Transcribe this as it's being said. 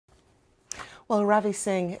Well, Ravi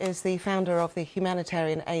Singh is the founder of the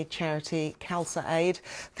humanitarian aid charity Khalsa Aid.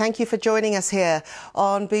 Thank you for joining us here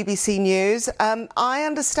on BBC News. I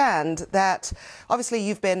understand that obviously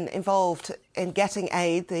you've been involved in getting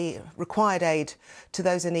aid, the required aid to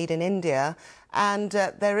those in need in India, and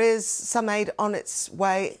there is some aid on its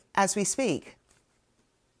way as we speak.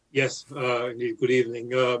 Yes, indeed. Good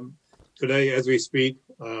evening. Today, as we speak,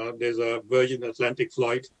 there's a Virgin Atlantic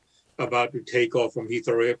flight about to take off from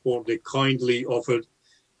Heathrow Airport. They kindly offered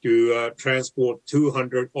to transport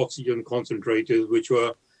 200 oxygen concentrators, which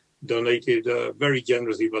were donated very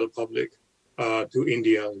generously by the public to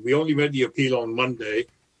India. We only made the appeal on Monday,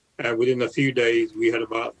 and within a few days, we had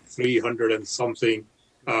about 300 and something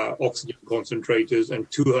oxygen concentrators, and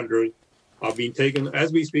 200 are being taken.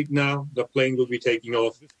 As we speak now, the plane will be taking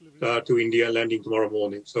off to India, landing tomorrow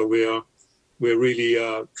morning. So we're really,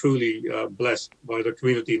 truly blessed by the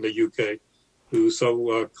community in the UK who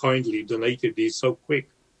so kindly donated these so quick.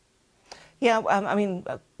 Yeah, I mean,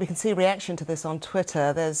 we can see reaction to this on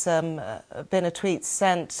Twitter. There's been a tweet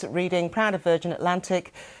sent reading, "Proud of Virgin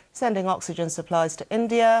Atlantic, sending oxygen supplies to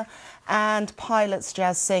India," and pilots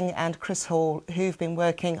Jazz Singh and Chris Hall, who've been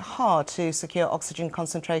working hard to secure oxygen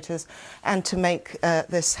concentrators and to make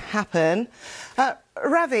this happen.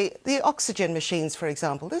 Ravi, the oxygen machines, for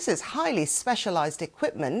example, this is highly specialised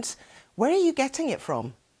equipment. Where are you getting it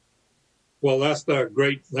from? Well, that's the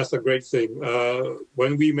great thing.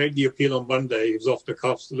 When we made the appeal on Monday, it was off the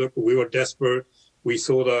cuffs. Look, we were desperate. We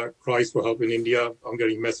saw the cries for help in India. I'm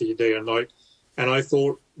getting messages day and night. And I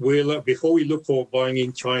thought, before we look for buying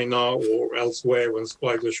in China or elsewhere when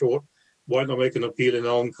supplies are short, why not make an appeal in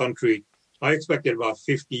our own country? I expected about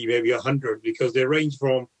 50, maybe 100, because they range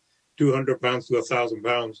from £200 to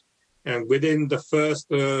 £1,000. And within the first,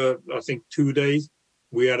 I think, 2 days,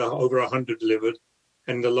 we had over 100 delivered.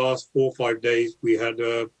 And in the last 4 or 5 days, we had,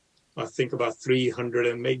 I think, about 300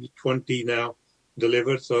 and maybe 20 now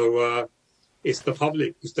delivered. So it's the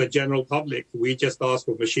public, it's the general public. We just asked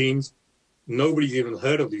for machines. Nobody's even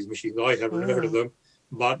heard of these machines. I haven't heard of them.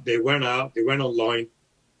 But they went out, they went online,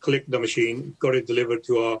 clicked the machine, got it delivered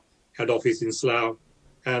to our head office in Slough.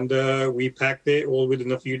 And we packed it all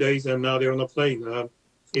within a few days, and now they're on a plane.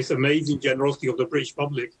 It's amazing generosity of the British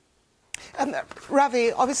public.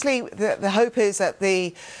 Ravi, obviously the hope is that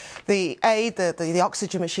the aid, the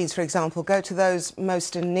oxygen machines, for example, go to those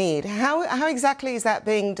most in need. How exactly is that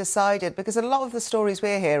being decided? Because a lot of the stories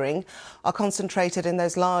we're hearing are concentrated in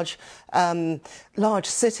those large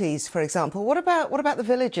cities, for example. What about the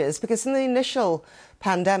villages? Because in the initial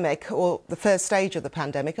pandemic, or the first stage of the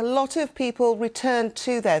pandemic, a lot of people returned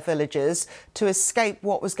to their villages to escape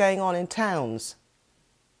what was going on in towns.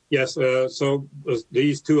 Yes, so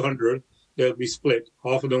these 200, they'll be split.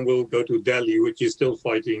 Half of them will go to Delhi, which is still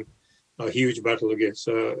fighting a huge battle against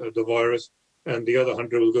the virus, and the other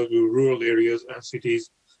 100 will go to rural areas and cities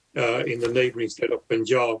in the neighbouring state of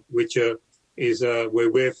Punjab, which is where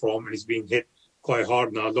we're from, and is being hit quite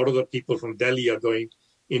hard now. A lot of the people from Delhi are going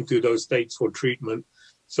into those states for treatment.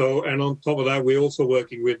 So, and on top of that, we're also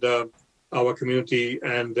working with our community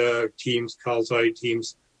and teams, Khalsa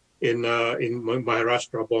teams, in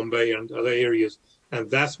Maharashtra, Bombay, and other areas. And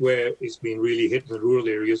that's where it's been really hit in the rural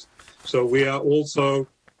areas. So we are also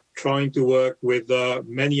trying to work with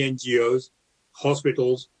many NGOs,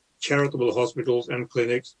 hospitals, charitable hospitals and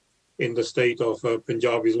clinics in the state of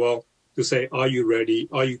Punjab as well, to say, are you ready?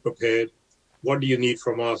 Are you prepared? What do you need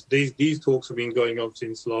from us? These talks have been going on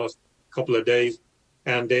since last couple of days,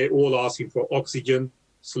 and they're all asking for oxygen,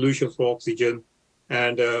 solutions for oxygen,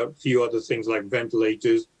 and a few other things like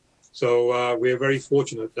ventilators. So we're very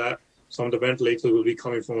fortunate that some of the ventilators will be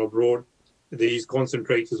coming from abroad. These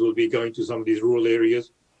concentrators will be going to some of these rural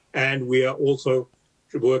areas. And we are also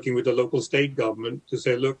working with the local state government to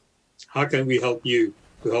say, look, how can we help you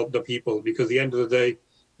to help the people? Because at the end of the day,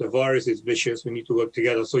 the virus is vicious. We need to work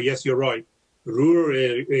together. So yes, you're right. Rural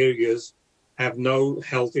areas have no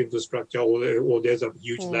health infrastructure, or there's a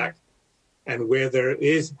huge lack. And where there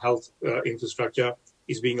is health infrastructure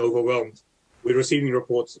is being overwhelmed. We're receiving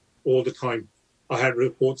reports all the time. I had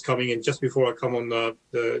reports coming in just before I come on the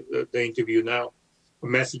interview now.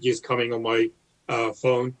 Messages coming on my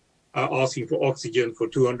phone asking for oxygen for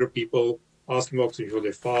 200 people, asking for oxygen for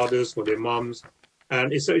their fathers, for their mums.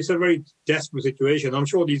 And it's a very desperate situation. I'm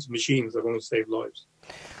sure these machines are going to save lives.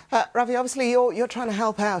 Ravi, obviously you're trying to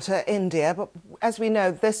help out India, but as we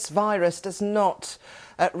know, this virus does not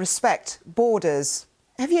respect borders.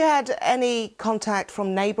 Have you had any contact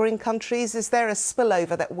from neighbouring countries? Is there a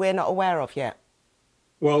spillover that we're not aware of yet?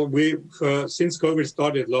 Well, since COVID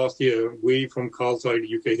started last year, we from Khalsa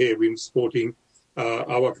UK here, we've been supporting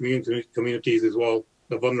our communities as well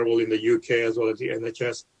the vulnerable in the UK, as well as the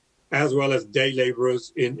NHS, as well as day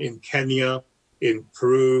laborers in Kenya, in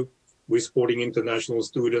Peru. We're supporting international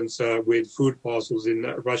students with food parcels in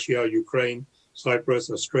Russia, Ukraine,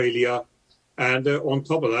 Cyprus, Australia. And on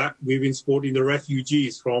top of that, we've been supporting the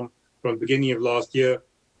refugees from the beginning of last year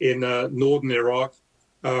in northern Iraq,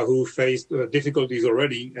 who faced difficulties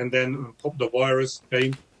already. And then on top the virus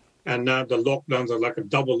came, and now the lockdowns are like a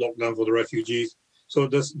double lockdown for the refugees. So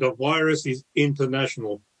the virus is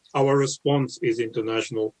international. Our response is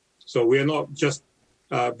international. So we're not just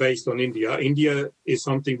based on India. India is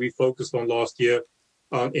something we focused on last year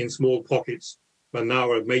in small pockets, but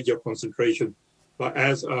now a major concentration. But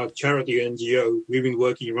as a charity NGO, we've been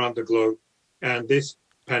working around the globe, and this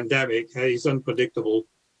pandemic is unpredictable.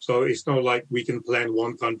 So it's not like we can plan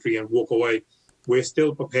one country and walk away. We're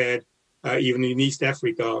still prepared. Even in East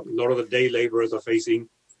Africa, a lot of the day laborers are facing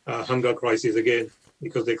hunger crisis again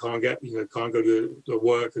because they can't can't go to the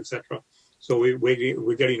work, etc. So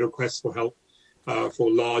we're getting requests for help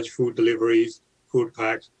for large food deliveries, food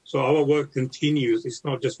packs. So our work continues. It's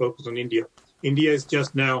not just focused on India. India is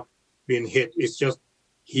just now being hit. It's just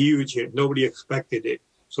huge hit. Nobody expected it.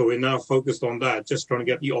 So we're now focused on that, just trying to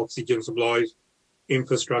get the oxygen supplies,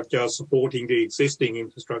 infrastructure, supporting the existing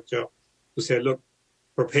infrastructure to say, look,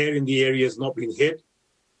 prepare in the areas not been hit,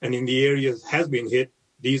 and in the areas has been hit,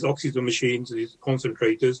 these oxygen machines, these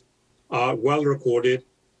concentrators are well recorded.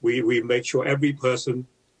 We make sure every person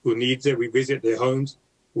who needs it, we visit their homes,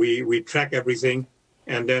 we track everything,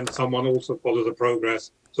 and then someone also follows the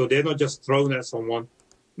progress. So they're not just thrown at someone.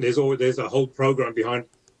 There's a whole program behind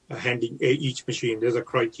handing each machine. There's a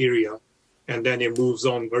criteria, and then it moves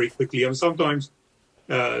on very quickly. And sometimes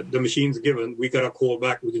the machine's given, we get a call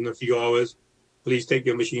back within a few hours. Please take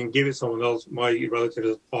your machine, give it someone else. My relative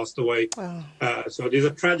has passed away. Wow. So there's a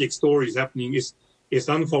tragic stories happening. It's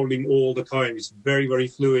unfolding all the time. It's very, very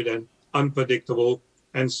fluid and unpredictable.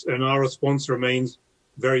 And our response remains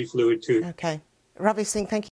very fluid too. Okay. Ravi Singh, thank you.